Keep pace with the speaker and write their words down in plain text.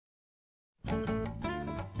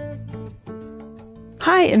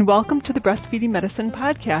Hi, and welcome to the Breastfeeding Medicine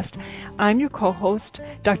podcast. I'm your co-host,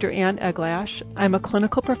 Dr. Ann Eglash. I'm a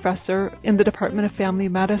clinical professor in the Department of Family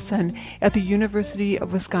Medicine at the University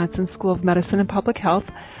of Wisconsin School of Medicine and Public Health.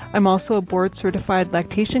 I'm also a board-certified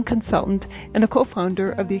lactation consultant and a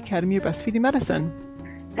co-founder of the Academy of Breastfeeding Medicine.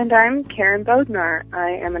 And I'm Karen Bodnar.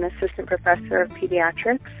 I am an assistant professor of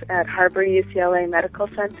pediatrics at Harbor-UCLA Medical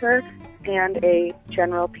Center and a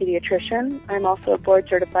general pediatrician. I'm also a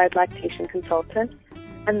board-certified lactation consultant.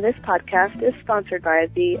 And this podcast is sponsored by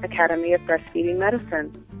the Academy of Breastfeeding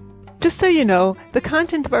Medicine. Just so you know, the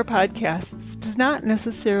content of our podcasts does not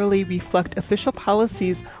necessarily reflect official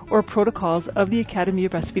policies or protocols of the Academy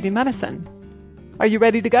of Breastfeeding Medicine. Are you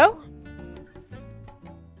ready to go?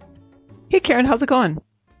 Hey, Karen, how's it going?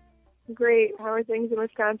 Great. How are things in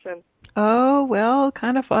Wisconsin? Oh, well,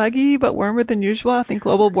 kind of foggy, but warmer than usual. I think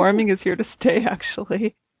global warming is here to stay,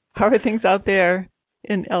 actually. How are things out there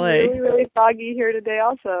in LA? Really foggy here today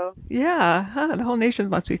also. Yeah, the whole nation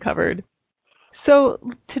must be covered. So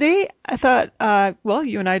today I thought,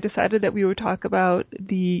 you and I decided that we would talk about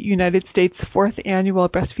the United States 4th Annual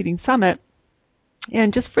Breastfeeding Summit.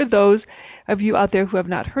 And just for those of you out there who have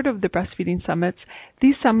not heard of the Breastfeeding Summits,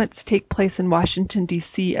 these summits take place in Washington,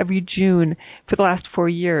 D.C. every June for the last 4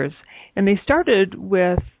 years. And they started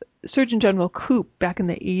with Surgeon General Koop back in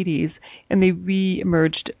the 80s, and they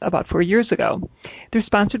re-emerged about 4 years ago. They're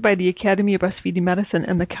sponsored by the Academy of Breastfeeding Medicine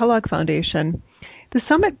and the Kellogg Foundation. The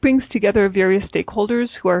summit brings together various stakeholders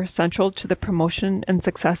who are essential to the promotion and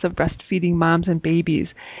success of breastfeeding moms and babies.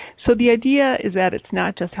 So the idea is that it's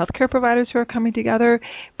not just healthcare providers who are coming together,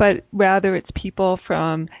 but rather it's people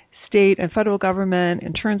from state and federal government,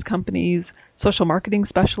 insurance companies, social marketing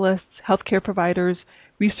specialists, healthcare providers,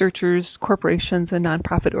 researchers, corporations, and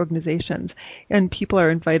nonprofit organizations. And people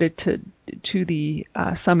are invited to the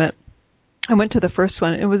summit. I went to the first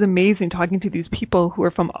one. It was amazing talking to these people who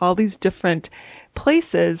are from all these different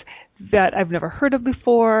places that I've never heard of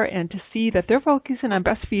before, and to see that they're focusing on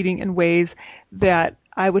breastfeeding in ways that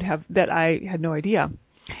I had no idea.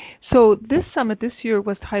 So this summit this year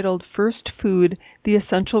was titled First Food, the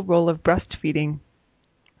Essential Role of Breastfeeding.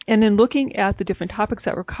 And in looking at the different topics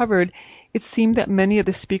that were covered, it seemed that many of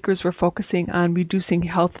the speakers were focusing on reducing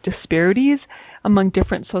health disparities among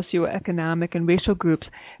different socioeconomic and racial groups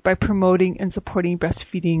by promoting and supporting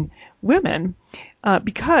breastfeeding women.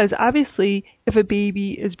 Because obviously, if a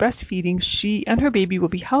baby is breastfeeding, she and her baby will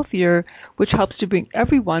be healthier, which helps to bring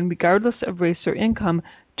everyone, regardless of race or income,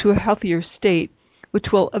 to a healthier state, which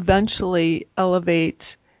will eventually elevate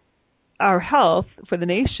our health for the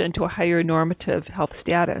nation to a higher normative health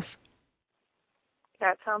status.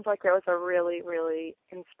 That sounds like it was a really, really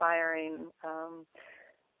inspiring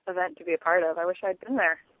event to be a part of. I wish I'd been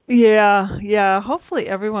there. Yeah. Hopefully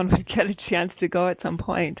everyone would get a chance to go at some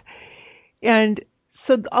point. And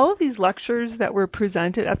so all of these lectures that were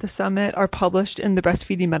presented at the summit are published in the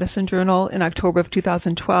Breastfeeding Medicine Journal in October of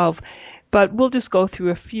 2012. But we'll just go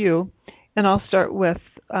through a few. And I'll start with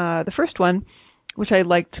the first one, which I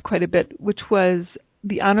liked quite a bit, which was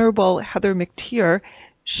the Honorable Heather McTeer.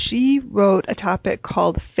 She wrote a topic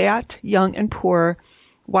called Fat, Young, and Poor,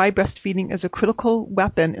 Why Breastfeeding is a Critical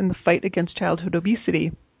Weapon in the Fight Against Childhood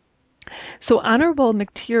Obesity. So Honorable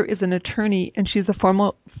McTeer is an attorney, and she's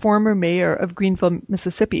a former mayor of Greenville,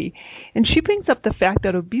 Mississippi. And she brings up the fact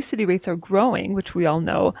that obesity rates are growing, which we all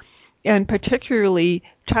know, and particularly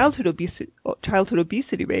childhood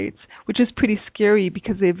obesity rates, which is pretty scary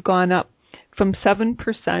because they've gone up from 7% in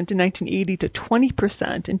 1980 to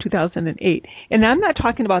 20% in 2008. And I'm not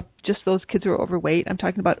talking about just those kids who are overweight. I'm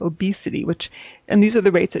talking about obesity, and these are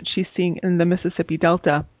the rates that she's seeing in the Mississippi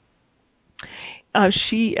Delta.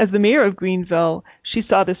 She, as the mayor of Greenville, she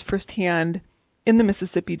saw this firsthand in the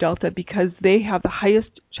Mississippi Delta because they have the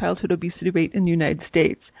highest childhood obesity rate in the United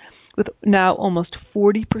States, with now almost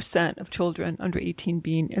 40% of children under 18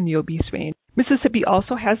 being in the obese range. Mississippi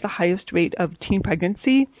also has the highest rate of teen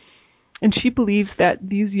pregnancy, and she believes that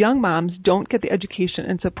these young moms don't get the education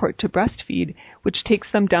and support to breastfeed, which takes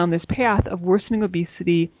them down this path of worsening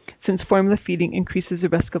obesity, since formula feeding increases the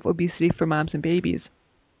risk of obesity for moms and babies.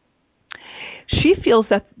 She feels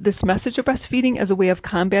that this message of breastfeeding as a way of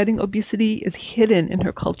combating obesity is hidden in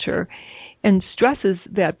her culture, and stresses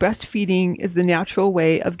that breastfeeding is the natural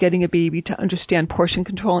way of getting a baby to understand portion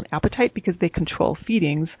control and appetite because they control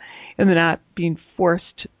feedings, and they're not being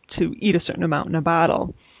forced to eat a certain amount in a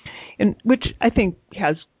bottle. And which I think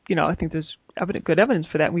has, I think there's good evidence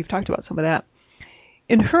for that, and we've talked about some of that.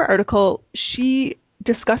 In her article, she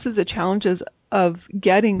discusses the challenges of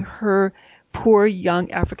getting her poor young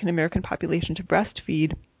African American population to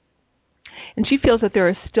breastfeed. And she feels that there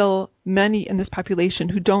are still many in this population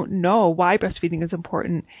who don't know why breastfeeding is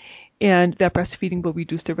important and that breastfeeding will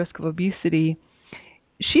reduce the risk of obesity.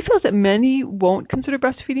 She feels that many won't consider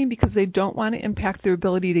breastfeeding because they don't want to impact their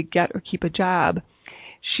ability to get or keep a job.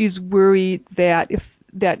 She's worried that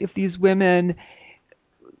if these women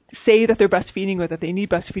say that they're breastfeeding or that they need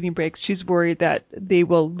breastfeeding breaks, she's worried that they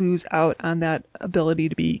will lose out on that ability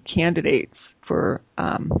to be candidates for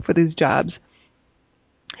these jobs.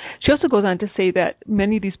 She also goes on to say that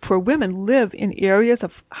many of these poor women live in areas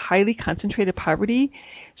of highly concentrated poverty,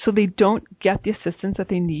 so they don't get the assistance that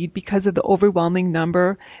they need because of the overwhelming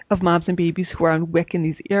number of moms and babies who are on WIC in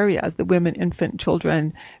these areas, the Women, Infant,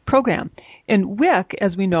 Children program. And WIC,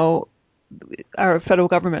 as we know, our federal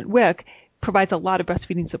government WIC, provides a lot of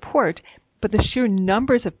breastfeeding support, but the sheer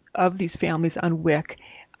numbers of these families on WIC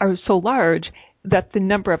are so large that the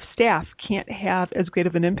number of staff can't have as great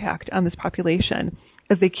of an impact on this population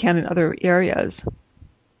as they can in other areas.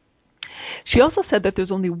 She also said that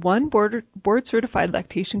there's only one board-certified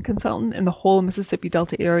lactation consultant in the whole Mississippi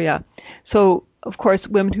Delta area. So, of course,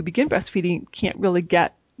 women who begin breastfeeding can't really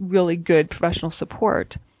get really good professional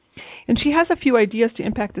support. And she has a few ideas to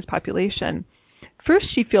impact this population. First,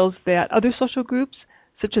 she feels that other social groups,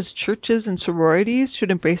 such as churches and sororities,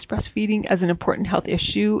 should embrace breastfeeding as an important health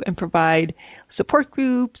issue and provide support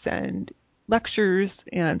groups and lectures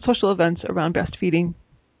and social events around breastfeeding.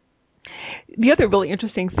 The other really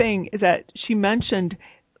interesting thing is that she mentioned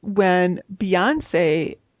when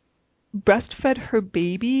Beyonce breastfed her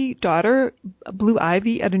baby daughter, Blue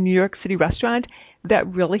Ivy, at a New York City restaurant, that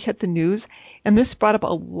really hit the news. And this brought up a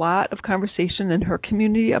lot of conversation in her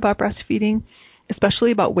community about breastfeeding,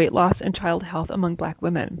 especially about weight loss and child health among Black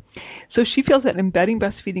women. So she feels that embedding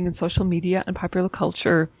breastfeeding in social media and popular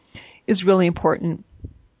culture is really important.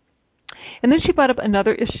 And then she brought up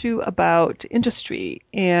another issue about industry,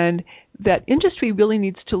 and that industry really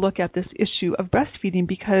needs to look at this issue of breastfeeding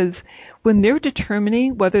because when they're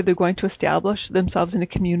determining whether they're going to establish themselves in a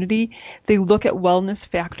community, they look at wellness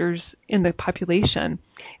factors in the population.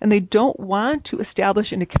 And they don't want to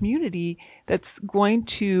establish in a community that's going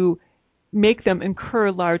to make them incur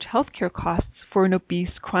large healthcare costs for an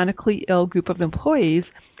obese, chronically ill group of employees,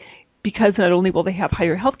 because not only will they have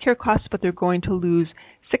higher healthcare costs, but they're going to lose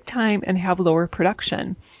sick time and have lower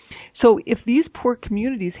production. So if these poor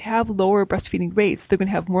communities have lower breastfeeding rates, they're going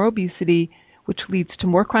to have more obesity, which leads to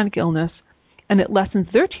more chronic illness, and it lessens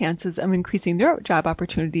their chances of increasing their job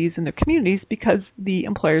opportunities in their communities because the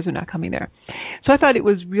employers are not coming there. So I thought it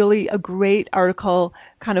was really a great article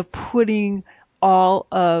kind of putting all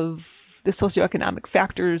of the socioeconomic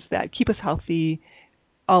factors that keep us healthy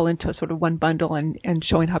all into sort of one bundle and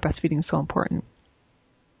showing how breastfeeding is so important.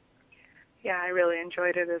 Yeah, I really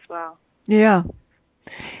enjoyed it as well. Yeah.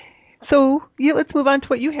 So let's move on to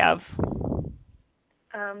what you have.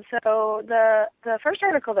 So the first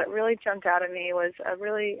article that really jumped out at me was a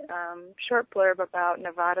really short blurb about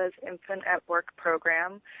Nevada's Infant at Work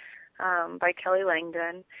program by Kelly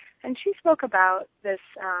Langdon. And she spoke about this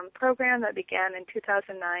program that began in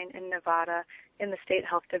 2009 in Nevada in the State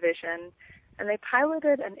Health Division. And they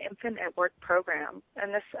piloted an Infant at Work program.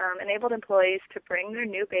 And this enabled employees to bring their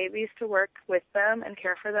new babies to work with them and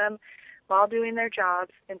care for them while doing their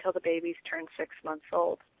jobs until the babies turned 6 months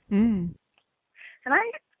old. Mm. And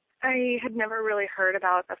I had never really heard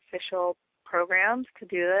about official programs to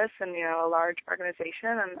do this in, a large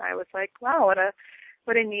organization. And I was like, wow, what a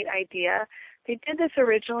neat idea. They did this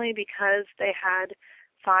originally because they had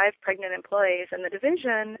 5 pregnant employees in the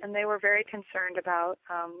division, and they were very concerned about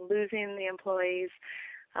losing the employees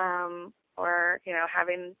or,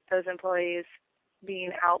 having those employees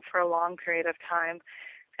being out for a long period of time.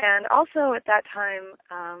 And also at that time,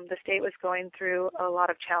 the state was going through a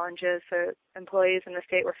lot of challenges. So employees in the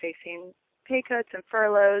state were facing pay cuts and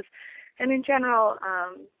furloughs, and in general,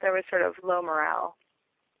 there was sort of low morale.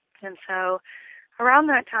 And so around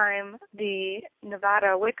that time, the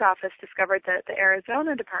Nevada WIC office discovered that the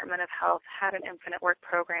Arizona Department of Health had an Infant at Work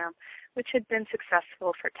program, which had been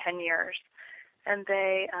successful for 10 years. And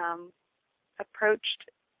they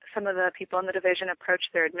some of the people in the division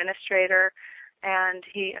approached their administrator, and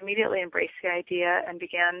he immediately embraced the idea and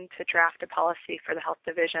began to draft a policy for the health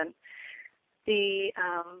division. The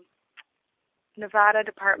Nevada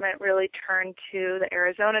department really turned to the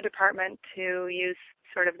Arizona department to use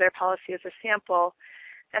sort of their policy as a sample,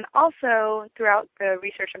 and also throughout the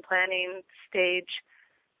research and planning stage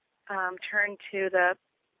turned to the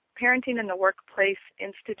Parenting in the Workplace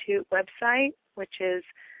Institute website, which is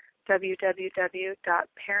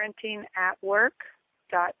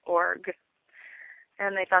www.parentingatwork.org,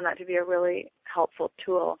 and they found that to be a really helpful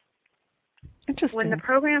tool. Interesting. When the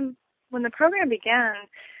program when the program began,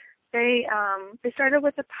 they started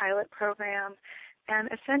with a pilot program, and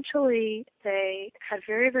essentially they had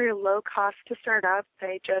very, very low cost to start up.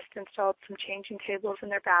 They just installed some changing tables in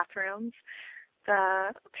their bathrooms.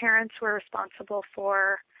 The parents were responsible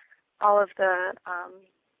for all of the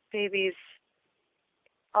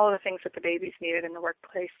all of the things that the babies needed in the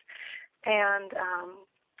workplace. And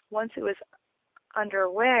once it was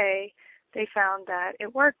underway, they found that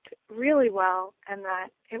it worked really well, and that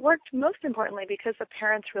it worked most importantly because the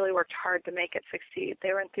parents really worked hard to make it succeed.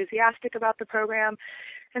 They were enthusiastic about the program,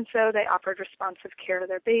 and so they offered responsive care to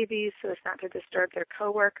their babies so as not to disturb their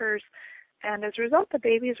coworkers. And as a result, the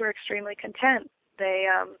babies were extremely content. They,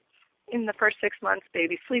 in the first 6 months,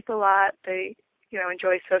 babies sleep a lot. They,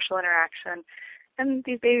 enjoy social interaction. And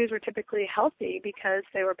these babies were typically healthy because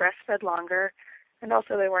they were breastfed longer, and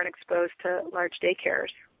also they weren't exposed to large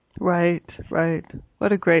daycares. Right.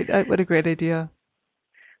 What a great idea.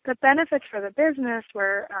 The benefits for the business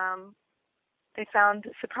were, they found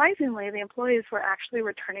surprisingly the employees were actually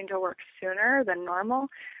returning to work sooner than normal.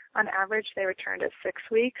 On average, they returned at 6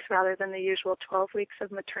 weeks rather than the usual 12 weeks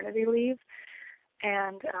of maternity leave.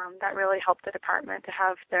 And that really helped the department to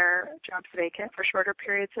have their jobs vacant for shorter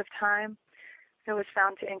periods of time. It was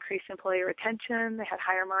found to increase employee retention. They had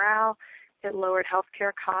higher morale. It lowered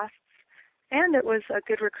healthcare costs. And it was a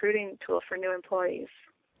good recruiting tool for new employees.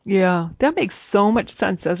 Yeah, that makes so much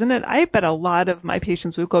sense, doesn't it? I bet a lot of my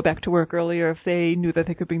patients would go back to work earlier if they knew that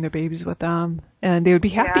they could bring their babies with them, and they would be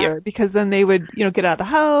happier because then they would, get out of the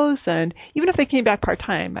house, and even if they came back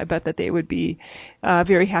part-time, I bet that they would be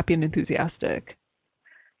very happy and enthusiastic.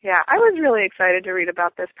 Yeah, I was really excited to read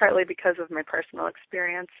about this, partly because of my personal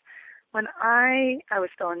experience. When I was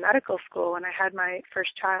still in medical school when I had my first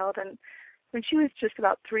child, and when she was just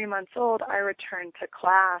about 3 months old, I returned to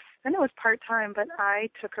class, and it was part-time, but I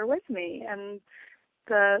took her with me, and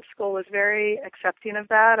the school was very accepting of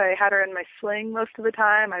that. I had her in my sling most of the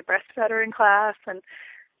time. I breastfed her in class, and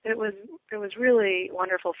it was really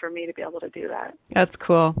wonderful for me to be able to do that. That's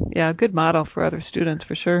cool. Yeah, good model for other students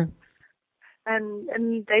for sure.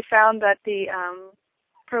 And they found that the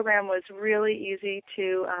program was really easy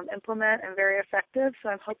to implement and very effective, so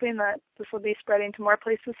I'm hoping that this will be spreading to more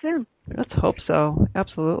places soon. Let's hope so.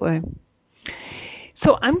 Absolutely.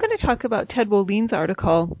 So I'm going to talk about Ted Wollene's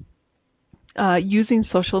article, Using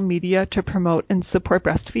Social Media to Promote and Support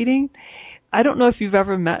Breastfeeding. I don't know if you've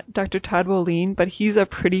ever met Dr. Todd Wollene, but he's a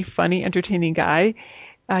pretty funny, entertaining guy.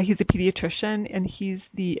 He's a pediatrician, and he's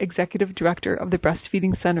the executive director of the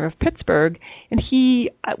Breastfeeding Center of Pittsburgh. And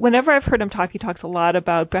whenever I've heard him talk, he talks a lot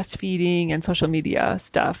about breastfeeding and social media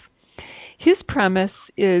stuff. His premise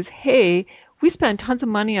is, hey, we spend tons of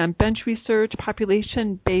money on bench research,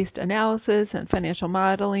 population-based analysis, and financial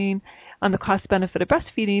modeling on the cost-benefit of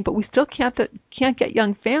breastfeeding, but we still can't get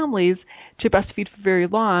young families to breastfeed for very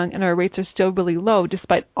long, and our rates are still really low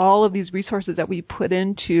despite all of these resources that we put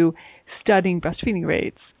into studying breastfeeding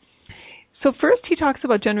rates. So first he talks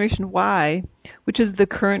about Generation Y, which is the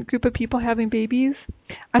current group of people having babies.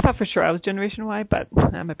 I thought for sure I was Generation Y, but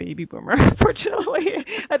I'm a baby boomer, unfortunately.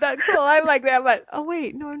 I thought, cool, I'm like that, but oh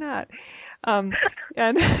wait, no, I'm not.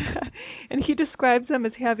 And he describes them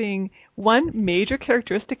as having one major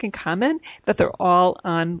characteristic in common, that they're all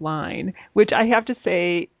online, which I have to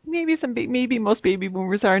say maybe most baby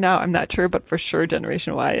boomers are now. I'm not sure, but for sure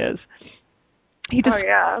Generation Y is.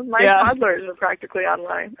 My toddlers are practically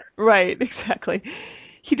online. Right, exactly.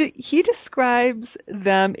 He describes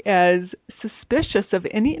them as suspicious of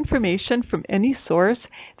any information from any source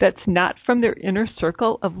that's not from their inner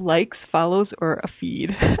circle of likes, follows, or a feed.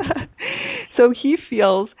 So he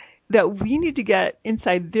feels that we need to get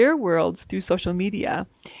inside their worlds through social media.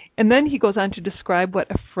 And then he goes on to describe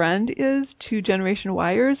what a friend is to Generation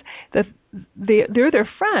Yers, that they're their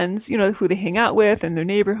friends, who they hang out with in their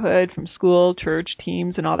neighborhood, from school, church,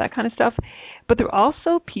 teams, and all that kind of stuff. But they're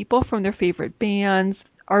also people from their favorite bands,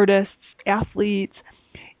 artists, athletes,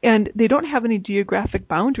 and they don't have any geographic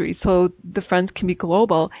boundaries, so the friends can be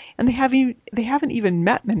global, and they haven't even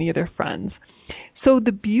met many of their friends. So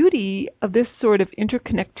the beauty of this sort of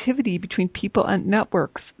interconnectivity between people on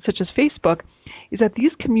networks, such as Facebook, is that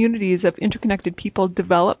these communities of interconnected people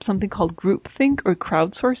develop something called groupthink or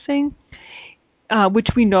crowdsourcing, which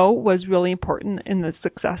we know was really important in the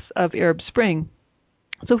success of Arab Spring.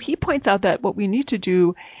 So he points out that what we need to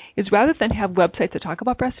do is, rather than have websites that talk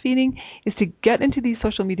about breastfeeding, is to get into these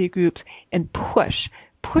social media groups and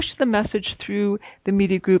push the message through the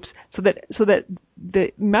media groups so that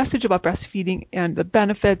the message about breastfeeding and the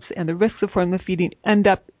benefits and the risks of formula feeding end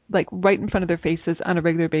up like right in front of their faces on a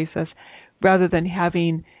regular basis, rather than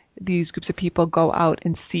having these groups of people go out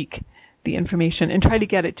and seek the information and try to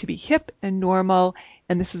get it to be hip and normal,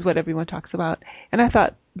 and this is what everyone talks about. And I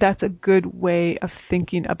thought that's a good way of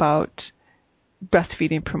thinking about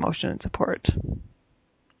breastfeeding promotion and support.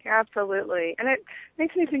 Absolutely. And it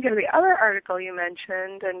makes me think of the other article you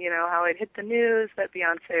mentioned and, how it hit the news that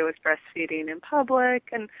Beyonce was breastfeeding in public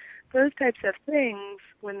and those types of things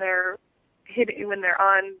when they're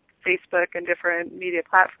on Facebook and different media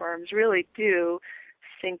platforms really do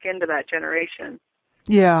sink into that generation.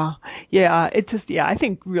 Yeah. It's just, I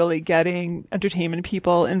think really getting entertainment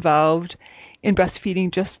people involved in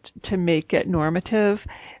breastfeeding just to make it normative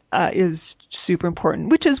is super important,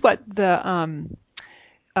 which is what the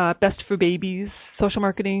Best for Babies social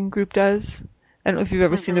marketing group does. I don't know if you've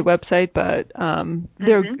ever seen their website, but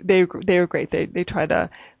they're great. They try to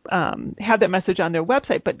have that message on their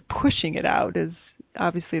website, but pushing it out is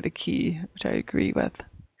obviously the key, which I agree with.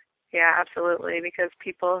 Yeah, absolutely, because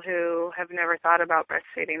people who have never thought about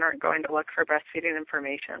breastfeeding aren't going to look for breastfeeding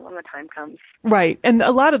information when the time comes. Right, and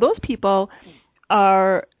a lot of those people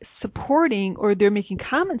are supporting or they're making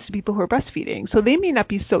comments to people who are breastfeeding. So they may not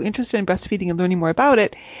be so interested in breastfeeding and learning more about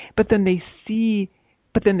it, but then they see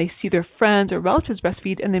their friends or relatives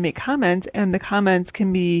breastfeed and they make comments, and the comments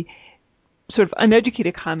can be sort of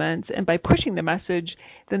uneducated comments, and by pushing the message,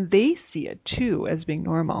 then they see it too as being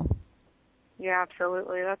normal. Yeah,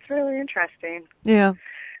 absolutely. That's really interesting. Yeah.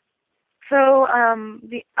 So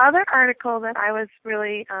the other article that I was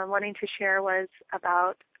really wanting to share was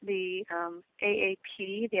about the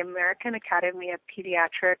AAP, the American Academy of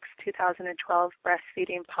Pediatrics 2012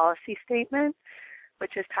 Breastfeeding Policy Statement,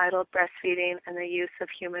 which is titled Breastfeeding and the Use of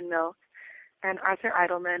Human Milk. And Arthur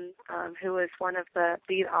Eidelman, who was one of the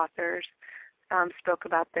lead authors, spoke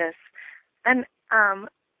about this. And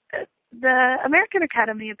the American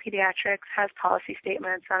Academy of Pediatrics has policy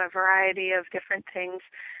statements on a variety of different things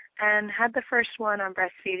and had the first one on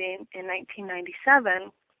breastfeeding in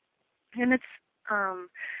 1997. And it's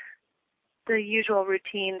the usual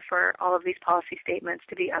routine for all of these policy statements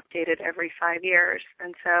to be updated every 5 years.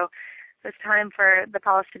 And so it's time for the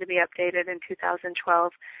policy to be updated in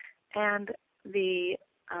 2012. And the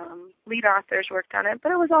lead authors worked on it,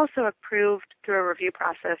 but it was also approved through a review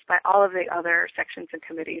process by all of the other sections and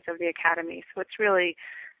committees of the Academy. So it's really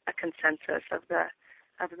a consensus of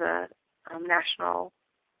the national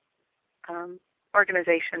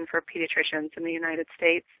organization for pediatricians in the United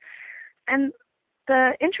States. And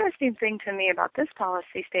the interesting thing to me about this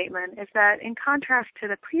policy statement is that in contrast to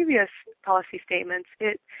the previous policy statements,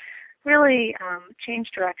 it really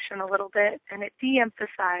changed direction a little bit, and it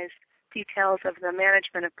de-emphasized details of the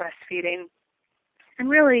management of breastfeeding and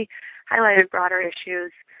really highlighted broader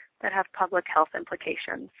issues that have public health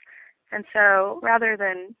implications. And so rather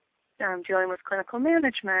than dealing with clinical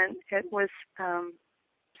management, it was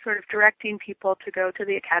sort of directing people to go to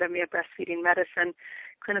the Academy of Breastfeeding Medicine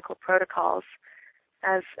clinical protocols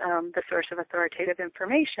as the source of authoritative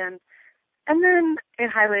information. And then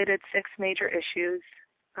it highlighted 6 major issues,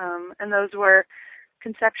 and those were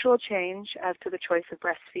conceptual change as to the choice of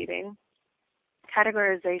breastfeeding,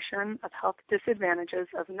 categorization of health disadvantages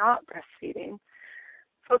of not breastfeeding,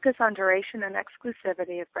 focus on duration and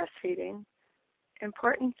exclusivity of breastfeeding,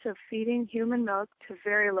 importance of feeding human milk to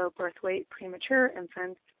very low birth weight premature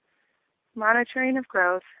infants, monitoring of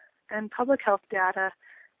growth, and public health data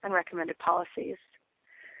and recommended policies.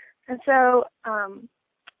 And so,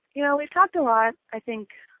 we've talked a lot, I think,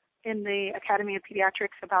 in the Academy of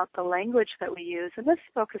Pediatrics about the language that we use, and this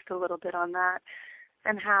focused a little bit on that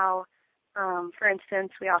and how, for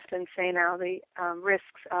instance, we often say now the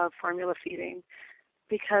risks of formula feeding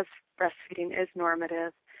because breastfeeding is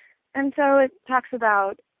normative. And so it talks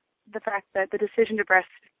about the fact that the decision to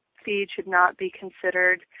breastfeed should not be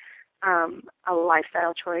considered a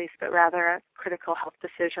lifestyle choice, but rather a critical health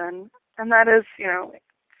decision. And that is,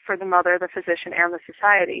 for the mother, the physician, and the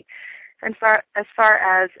society. And as far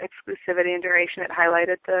as exclusivity and duration, it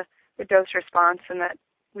highlighted the dose response and that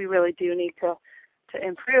we really do need to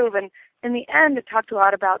improve. And in the end, it talked a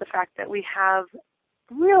lot about the fact that we have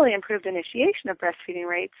really improved initiation of breastfeeding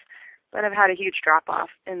rates, but have had a huge drop-off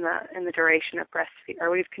in the duration of breastfeeding,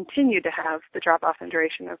 or we've continued to have the drop-off in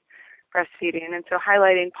duration of breastfeeding. And so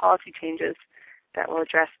highlighting policy changes that will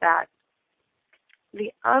address that.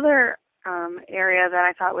 The other area that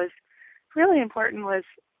I thought was really important was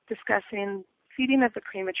discussing feeding of the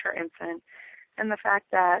premature infant and the fact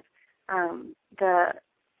that the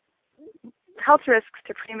health risks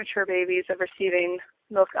to premature babies of receiving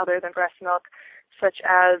milk other than breast milk, such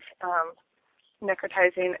as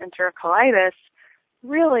necrotizing enterocolitis,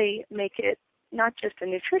 really make it not just a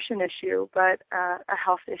nutrition issue, but a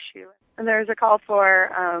health issue. And there's a call for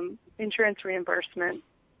insurance reimbursement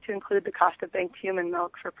to include the cost of banked human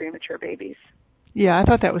milk for premature babies. Yeah, I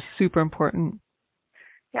thought that was super important.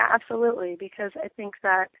 Yeah, absolutely, because I think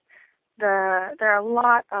that there are a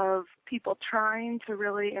lot of people trying to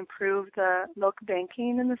really improve the milk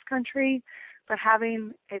banking in this country, but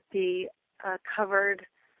having it be a covered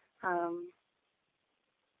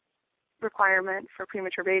requirement for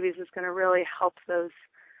premature babies is going to really help those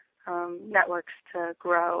networks to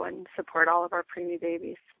grow and support all of our preemie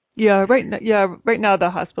babies. Yeah, right now the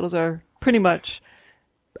hospitals are pretty much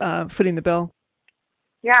footing the bill.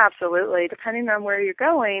 Yeah, absolutely. Depending on where you're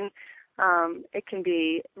going, it can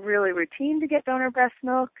be really routine to get donor breast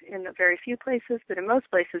milk in very few places, but in most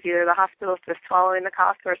places, either the hospital's just swallowing the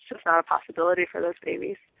cost or it's just not a possibility for those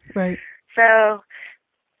babies. Right. So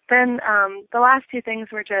then the last two things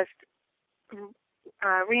were just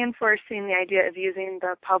reinforcing the idea of using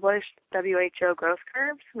the published WHO growth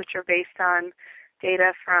curves, which are based on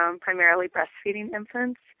data from primarily breastfeeding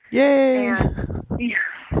infants. Yay!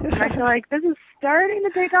 And I feel like this is starting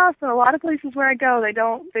to take off, but a lot of places where I go, they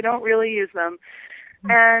don't really use them.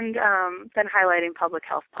 And then highlighting public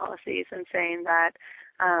health policies and saying that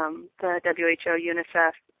the WHO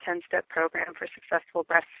UNICEF 10-step program for successful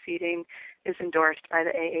breastfeeding is endorsed by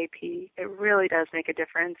the AAP. It really does make a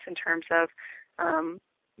difference in terms of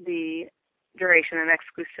the duration and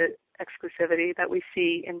exclusivity that we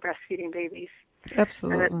see in breastfeeding babies.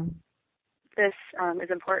 Absolutely. This is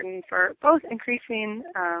important for both increasing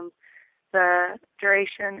the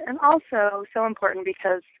duration and also so important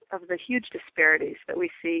because of the huge disparities that we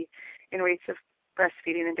see in rates of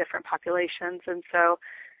breastfeeding in different populations. And so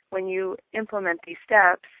when you implement these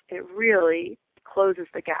steps, it really closes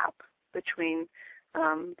the gap between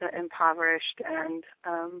the impoverished and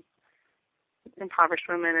impoverished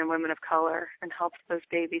women and women of color and helps those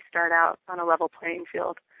babies start out on a level playing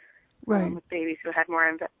field with babies who had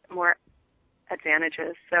more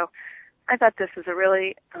advantages. So I thought this was a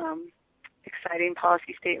really exciting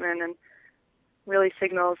policy statement and really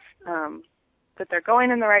signals that they're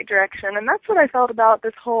going in the right direction. And that's what I felt about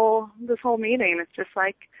this whole meeting. It's just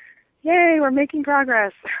like, yay, we're making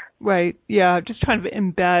progress. Right. Yeah. Just trying to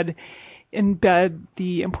embed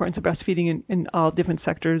the importance of breastfeeding in all different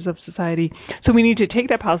sectors of society. So we need to take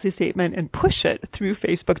that policy statement and push it through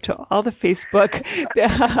Facebook to all the Facebook,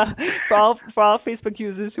 for all Facebook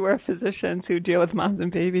users who are physicians who deal with moms and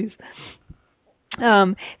babies.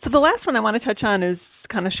 So the last one I want to touch on is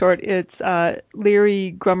kind of short. It's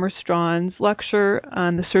Larry Grummer-Strawn's lecture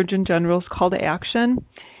on the Surgeon General's call to action.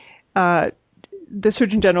 The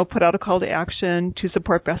Surgeon General put out a call to action to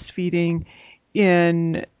support breastfeeding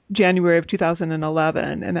in January of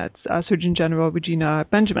 2011, and that's Surgeon General Regina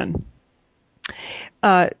Benjamin.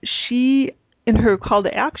 In her call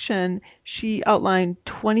to action, she outlined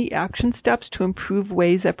 20 action steps to improve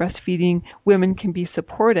ways that breastfeeding women can be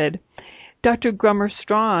supported. Dr.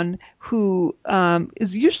 Grummer-Strawn, who is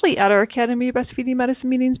usually at our Academy of Breastfeeding Medicine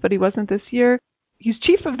meetings, but he wasn't this year, he's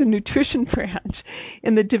chief of the nutrition branch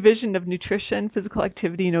in the Division of Nutrition, Physical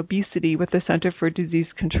Activity, and Obesity with the Center for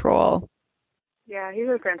Disease Control. Yeah, he's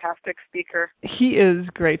a fantastic speaker. He is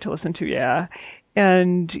great to listen to, yeah.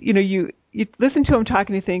 And, you listen to him talk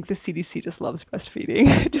and you think the CDC just loves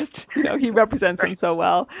breastfeeding. He represents them so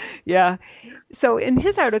well. Yeah. So in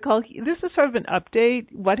his article, this is sort of an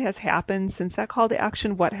update, what has happened since that call to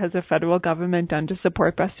action, what has the federal government done to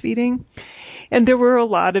support breastfeeding. And there were a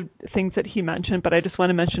lot of things that he mentioned, but I just want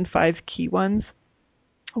to mention 5 key ones.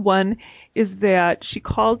 One is that she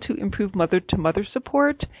called to improve mother-to-mother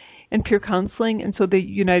support and peer counseling, and so the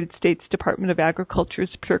United States Department of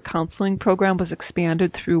Agriculture's peer counseling program was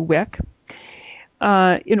expanded through WIC.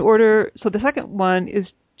 So the second one is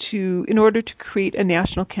in order to create a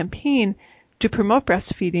national campaign to promote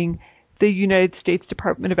breastfeeding, the United States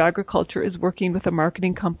Department of Agriculture is working with a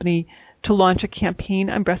marketing company to launch a campaign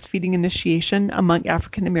on breastfeeding initiation among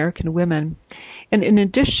African American women. And in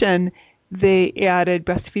addition, they added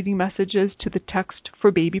breastfeeding messages to the Text for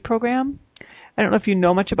Baby program. I don't know if you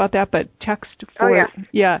know much about that, but Text for,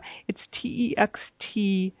 it's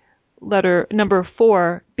TEXT number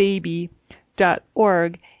 4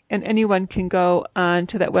 baby.org, and anyone can go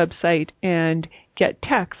onto that website and get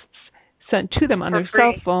texts sent to them on their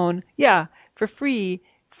cell phone, for free,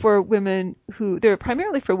 for women they're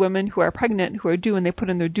primarily for women who are pregnant, who are due, and they put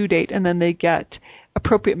in their due date, and then they get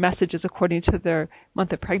appropriate messages according to their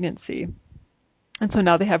month of pregnancy. And so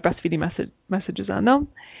now they have breastfeeding messages on them.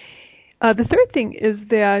 The third thing is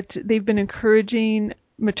that they've been encouraging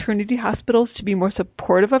maternity hospitals to be more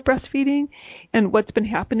supportive of breastfeeding, and what's been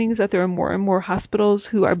happening is that there are more and more hospitals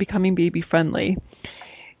who are becoming baby-friendly.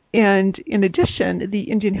 And in addition,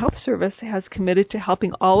 the Indian Health Service has committed to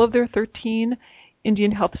helping all of their 13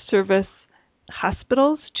 Indian Health Service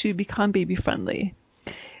hospitals to become baby-friendly.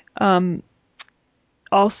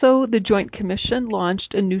 Also, the Joint Commission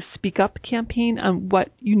launched a new Speak Up campaign on what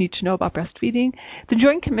you need to know about breastfeeding. The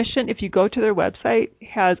Joint Commission, if you go to their website,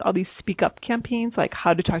 has all these Speak Up campaigns, like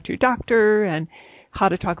how to talk to your doctor and how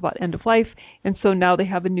to talk about end of life. And so now they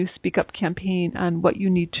have a new Speak Up campaign on what you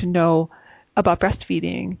need to know about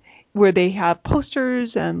breastfeeding, where they have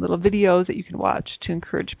posters and little videos that you can watch to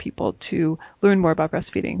encourage people to learn more about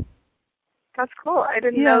breastfeeding. That's cool. I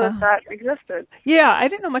didn't know that existed. Yeah, I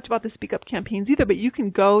didn't know much about the Speak Up campaigns either, but you can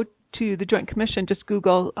go to the Joint Commission, just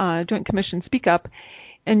Google Joint Commission Speak Up,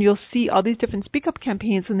 and you'll see all these different Speak Up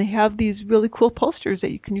campaigns, and they have these really cool posters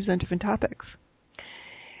that you can use on different topics.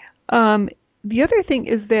 The other thing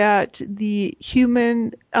is that the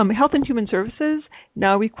Health and Human Services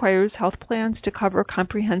now requires health plans to cover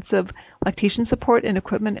comprehensive lactation support and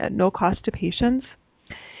equipment at no cost to patients.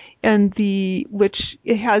 And which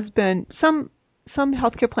it has been, some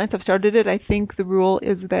healthcare plans have started it. I think the rule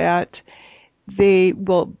is that they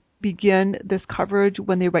will begin this coverage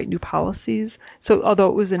when they write new policies. So although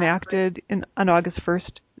it was enacted on August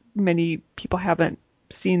 1st, many people haven't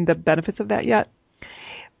seen the benefits of that yet.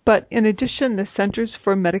 But in addition, the Centers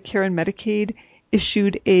for Medicare and Medicaid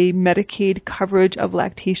issued a Medicaid coverage of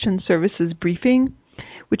lactation services briefing,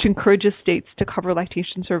 which encourages states to cover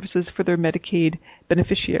lactation services for their Medicaid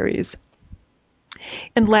beneficiaries.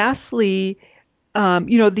 And lastly,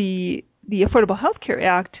 the Affordable Health Care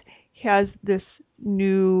Act has this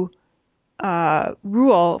new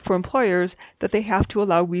rule for employers that they have to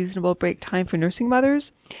allow reasonable break time for nursing mothers.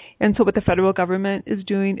 And so what the federal government is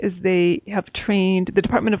doing is the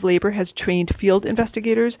Department of Labor has trained field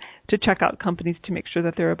investigators to check out companies to make sure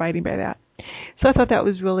that they're abiding by that. So I thought that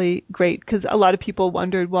was really great because a lot of people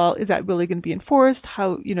wondered, well, is that really going to be enforced?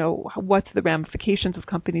 What's the ramifications of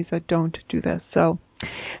companies that don't do this? So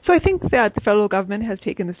I think that the federal government has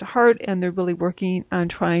taken this to heart, and they're really working on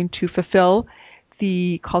trying to fulfill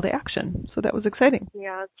the call to action. So that was exciting.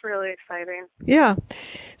 Yeah, it's really exciting. Yeah.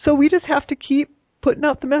 So we just have to keep putting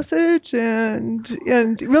out the message and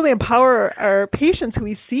really empower our patients who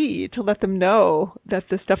we see to let them know that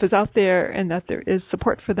this stuff is out there and that there is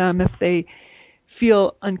support for them if they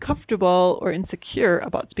feel uncomfortable or insecure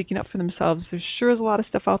about speaking up for themselves. There sure is a lot of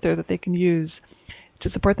stuff out there that they can use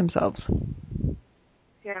to support themselves.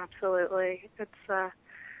 Yeah, absolutely. It's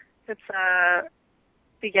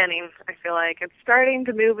beginning, I feel like. It's starting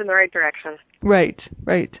to move in the right direction. Right,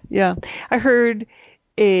 yeah. I heard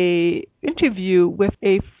a interview with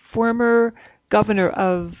a former governor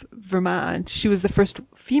of Vermont. She was the first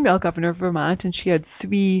female governor of Vermont, and she had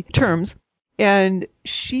 3 terms. And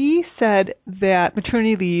she said that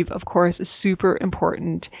maternity leave, of course, is super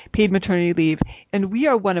important, paid maternity leave. And we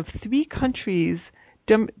are one of 3 countries,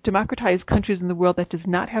 democratized countries in the world that does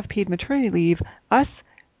not have paid maternity leave, us,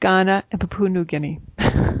 Ghana, and Papua New Guinea.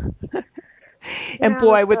 And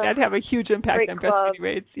boy, would that have a huge impact on breastfeeding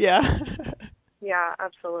rates. Yeah. Yeah,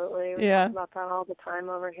 absolutely. We talk about that all the time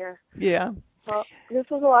over here. Yeah. Well, this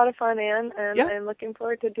was a lot of fun, Ann, and I'm looking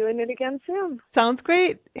forward to doing it again soon. Sounds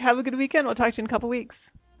great. Have a good weekend. We'll talk to you in a couple weeks.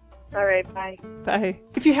 All right, bye. Bye.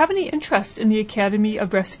 If you have any interest in the Academy of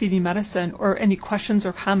Breastfeeding Medicine or any questions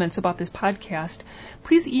or comments about this podcast,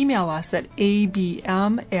 please email us at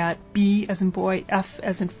abm@b as in boy, f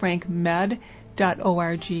as in Frank,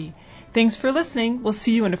 med.org. Thanks for listening. We'll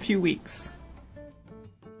see you in a few weeks.